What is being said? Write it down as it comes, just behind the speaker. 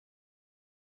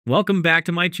Welcome back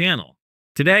to my channel.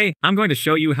 Today, I'm going to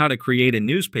show you how to create a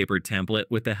newspaper template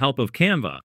with the help of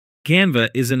Canva. Canva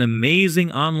is an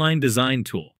amazing online design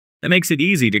tool that makes it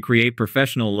easy to create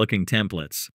professional-looking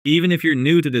templates, even if you're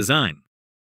new to design.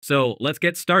 So, let's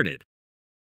get started.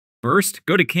 First,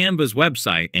 go to Canva's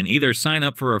website and either sign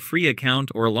up for a free account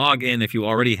or log in if you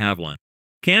already have one.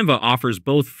 Canva offers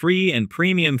both free and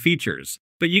premium features,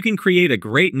 but you can create a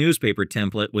great newspaper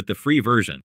template with the free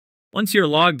version. Once you're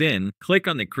logged in, click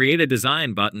on the Create a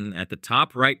Design button at the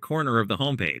top right corner of the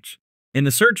homepage. In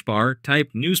the search bar,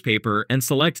 type Newspaper and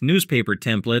select Newspaper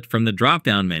Template from the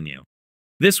drop-down menu.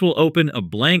 This will open a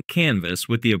blank canvas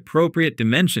with the appropriate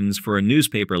dimensions for a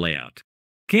newspaper layout.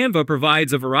 Canva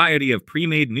provides a variety of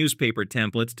pre-made newspaper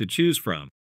templates to choose from.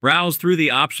 Browse through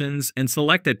the options and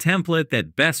select a template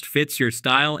that best fits your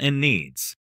style and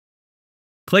needs.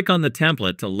 Click on the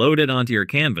template to load it onto your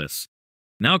canvas.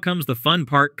 Now comes the fun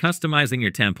part, customizing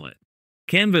your template.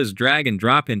 Canva's drag and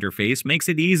drop interface makes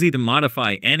it easy to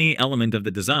modify any element of the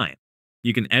design.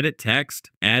 You can edit text,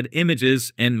 add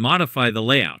images, and modify the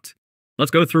layout.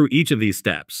 Let's go through each of these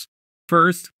steps.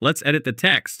 First, let's edit the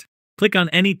text. Click on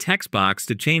any text box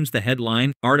to change the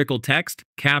headline, article text,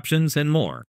 captions, and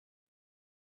more.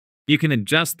 You can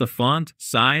adjust the font,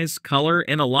 size, color,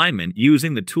 and alignment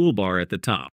using the toolbar at the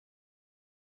top.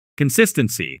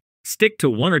 Consistency. Stick to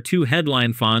one or two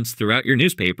headline fonts throughout your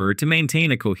newspaper to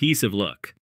maintain a cohesive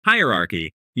look.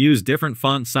 Hierarchy. Use different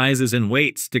font sizes and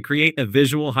weights to create a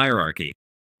visual hierarchy.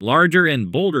 Larger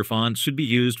and bolder fonts should be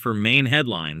used for main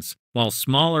headlines, while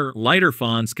smaller, lighter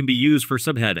fonts can be used for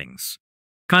subheadings.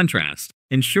 Contrast.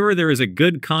 Ensure there is a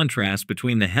good contrast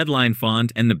between the headline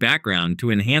font and the background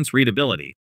to enhance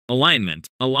readability. Alignment.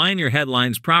 Align your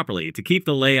headlines properly to keep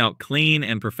the layout clean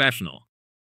and professional.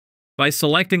 By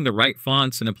selecting the right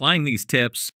fonts and applying these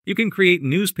tips, you can create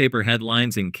newspaper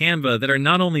headlines in Canva that are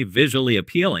not only visually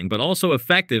appealing but also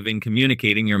effective in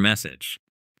communicating your message.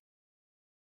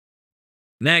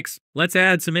 Next, let's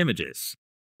add some images.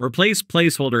 Replace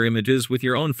placeholder images with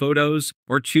your own photos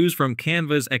or choose from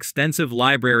Canva's extensive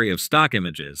library of stock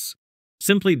images.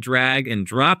 Simply drag and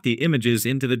drop the images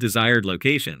into the desired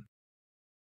location.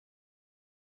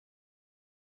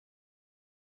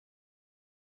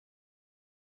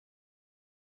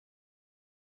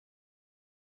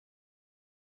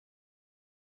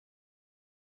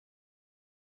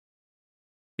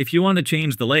 If you want to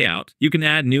change the layout, you can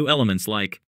add new elements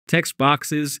like text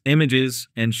boxes, images,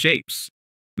 and shapes.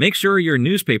 Make sure your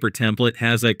newspaper template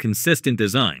has a consistent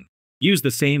design. Use the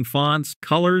same fonts,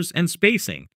 colors, and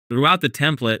spacing throughout the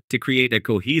template to create a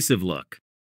cohesive look.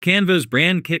 Canva's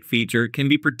Brand Kit feature can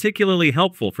be particularly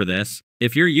helpful for this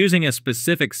if you're using a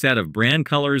specific set of brand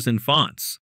colors and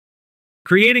fonts.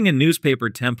 Creating a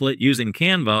newspaper template using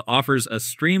Canva offers a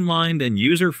streamlined and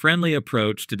user-friendly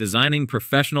approach to designing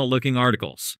professional-looking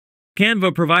articles.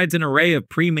 Canva provides an array of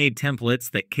pre-made templates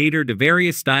that cater to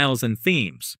various styles and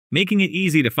themes, making it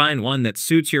easy to find one that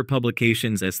suits your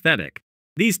publication's aesthetic.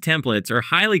 These templates are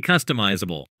highly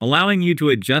customizable, allowing you to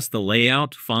adjust the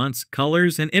layout, fonts,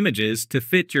 colors, and images to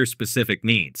fit your specific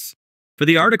needs. For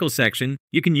the article section,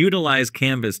 you can utilize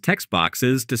Canva's text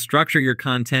boxes to structure your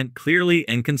content clearly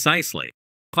and concisely.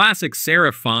 Classic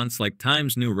serif fonts like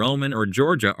Times New Roman or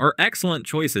Georgia are excellent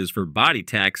choices for body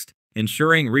text,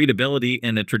 ensuring readability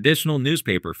and a traditional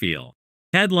newspaper feel.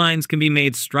 Headlines can be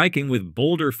made striking with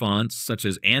bolder fonts such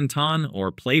as Anton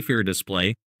or Playfair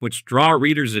Display, which draw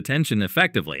readers' attention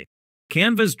effectively.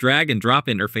 Canva's drag and drop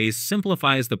interface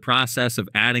simplifies the process of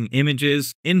adding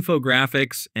images,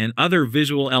 infographics, and other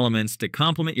visual elements to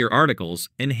complement your articles,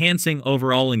 enhancing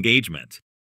overall engagement.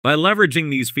 By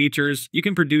leveraging these features, you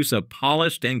can produce a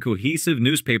polished and cohesive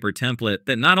newspaper template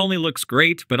that not only looks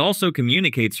great but also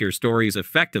communicates your stories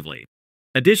effectively.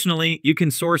 Additionally, you can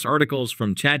source articles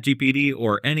from ChatGPT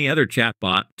or any other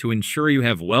chatbot to ensure you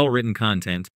have well-written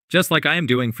content, just like I am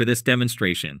doing for this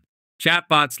demonstration.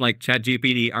 Chatbots like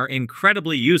ChatGPT are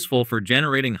incredibly useful for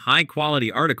generating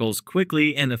high-quality articles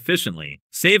quickly and efficiently,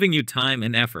 saving you time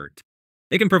and effort.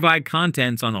 They can provide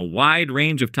content on a wide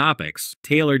range of topics,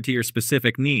 tailored to your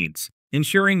specific needs,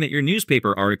 ensuring that your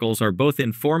newspaper articles are both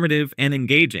informative and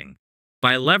engaging.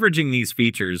 By leveraging these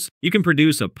features, you can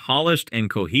produce a polished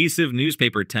and cohesive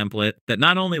newspaper template that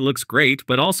not only looks great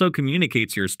but also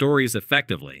communicates your stories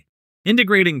effectively.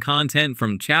 Integrating content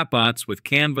from chatbots with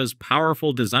Canva's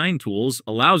powerful design tools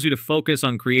allows you to focus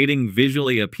on creating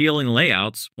visually appealing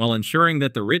layouts while ensuring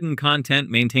that the written content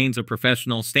maintains a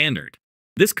professional standard.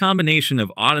 This combination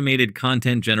of automated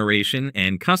content generation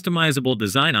and customizable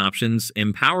design options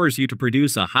empowers you to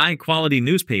produce a high-quality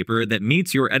newspaper that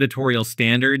meets your editorial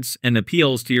standards and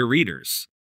appeals to your readers.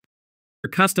 For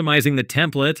customizing the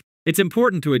template, It's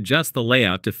important to adjust the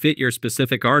layout to fit your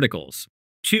specific articles.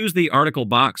 Choose the article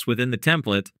box within the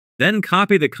template, then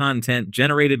copy the content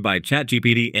generated by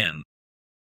ChatGPT in.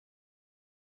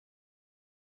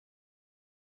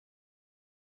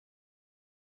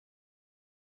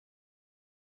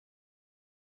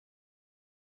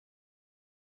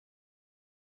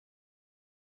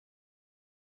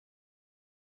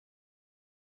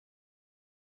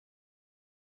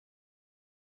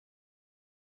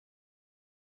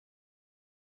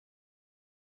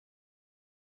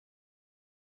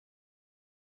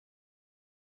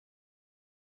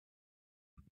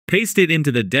 Paste it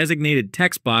into the designated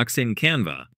text box in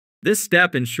Canva. This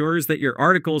step ensures that your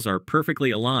articles are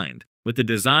perfectly aligned with the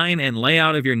design and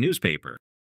layout of your newspaper.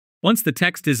 Once the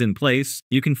text is in place,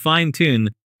 you can fine-tune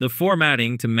the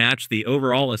formatting to match the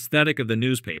overall aesthetic of the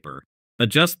newspaper.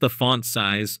 Adjust the font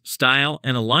size, style,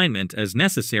 and alignment as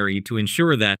necessary to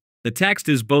ensure that the text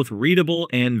is both readable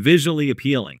and visually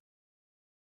appealing.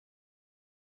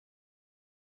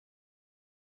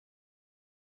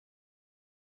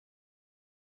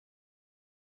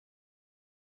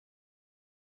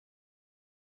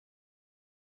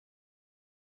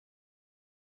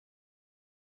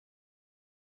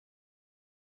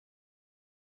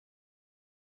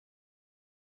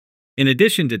 In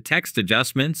addition to text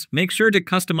adjustments, make sure to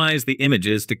customize the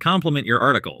images to complement your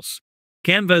articles.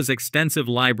 Canva's extensive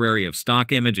library of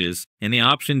stock images and the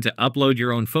option to upload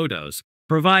your own photos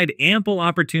provide ample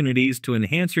opportunities to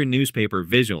enhance your newspaper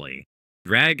visually.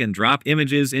 Drag and drop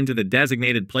images into the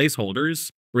designated placeholders,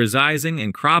 resizing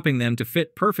and cropping them to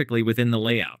fit perfectly within the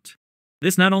layout.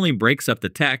 This not only breaks up the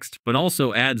text, but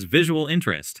also adds visual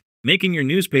interest, making your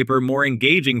newspaper more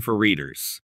engaging for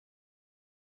readers.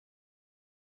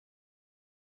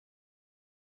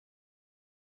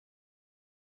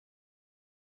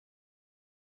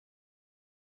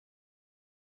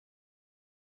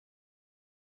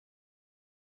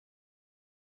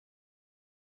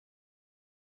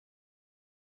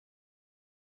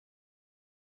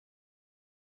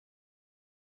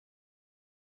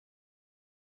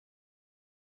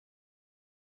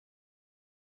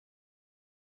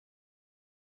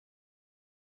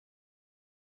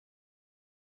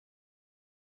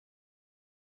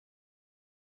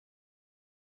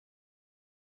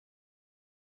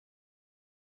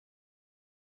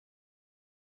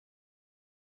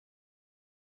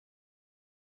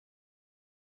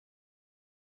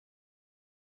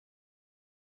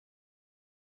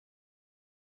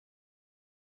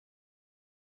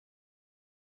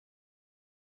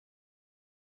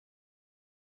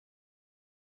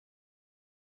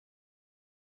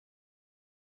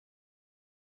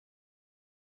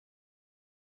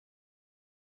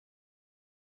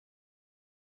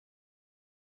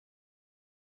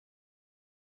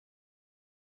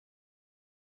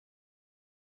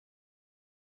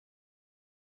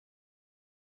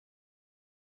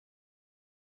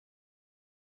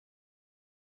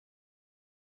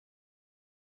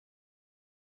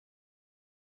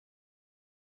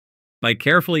 By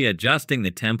carefully adjusting the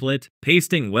template,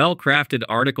 pasting well-crafted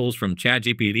articles from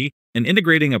ChatGPT, and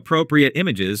integrating appropriate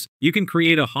images, you can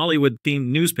create a Hollywood-themed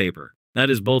newspaper that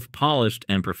is both polished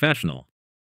and professional.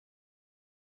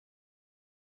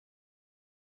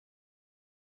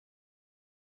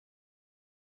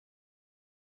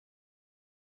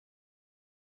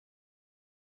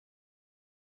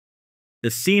 The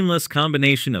seamless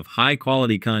combination of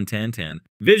high-quality content and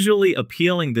visually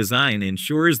appealing design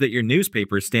ensures that your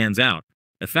newspaper stands out,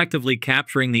 effectively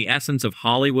capturing the essence of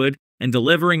Hollywood and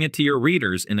delivering it to your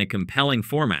readers in a compelling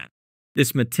format.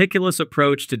 This meticulous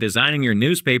approach to designing your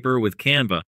newspaper with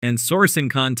Canva and sourcing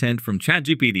content from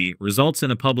ChatGPT results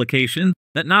in a publication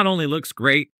that not only looks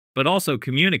great, but also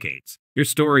communicates your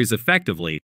stories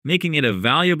effectively, making it a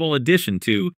valuable addition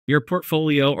to your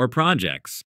portfolio or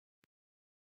projects.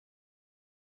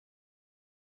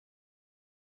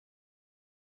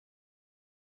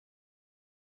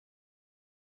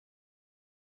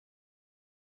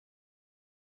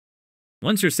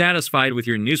 Once you're satisfied with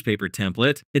your newspaper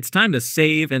template, it's time to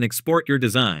save and export your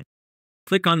design.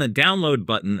 Click on the Download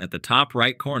button at the top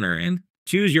right corner and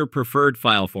choose your preferred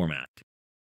file format.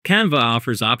 Canva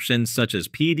offers options such as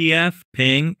PDF,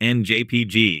 PNG, and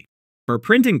JPG. For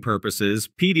printing purposes,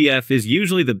 PDF is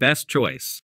usually the best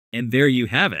choice. And there you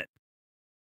have it.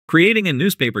 Creating a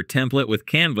newspaper template with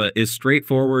Canva is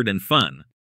straightforward and fun.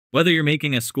 Whether you're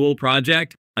making a school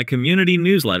project, a community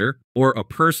newsletter, or a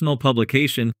personal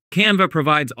publication, Canva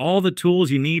provides all the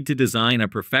tools you need to design a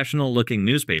professional-looking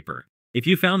newspaper. If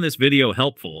you found this video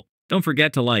helpful, don't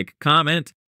forget to like,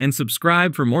 comment, and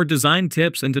subscribe for more design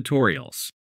tips and tutorials.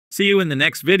 See you in the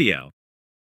next video.